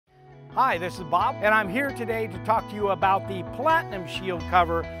Hi, this is Bob, and I'm here today to talk to you about the Platinum Shield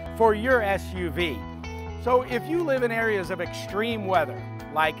cover for your SUV. So if you live in areas of extreme weather,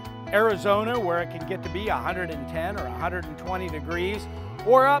 like Arizona, where it can get to be 110 or 120 degrees,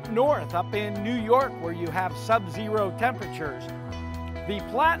 or up north, up in New York, where you have sub-zero temperatures, the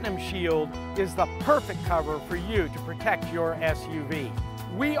Platinum Shield is the perfect cover for you to protect your SUV.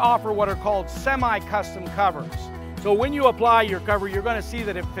 We offer what are called semi-custom covers. So when you apply your cover, you're going to see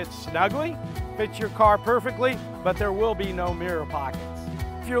that it fits snugly, fits your car perfectly, but there will be no mirror pockets.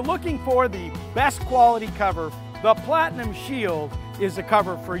 If you're looking for the best quality cover, the Platinum Shield is the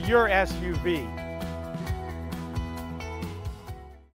cover for your SUV.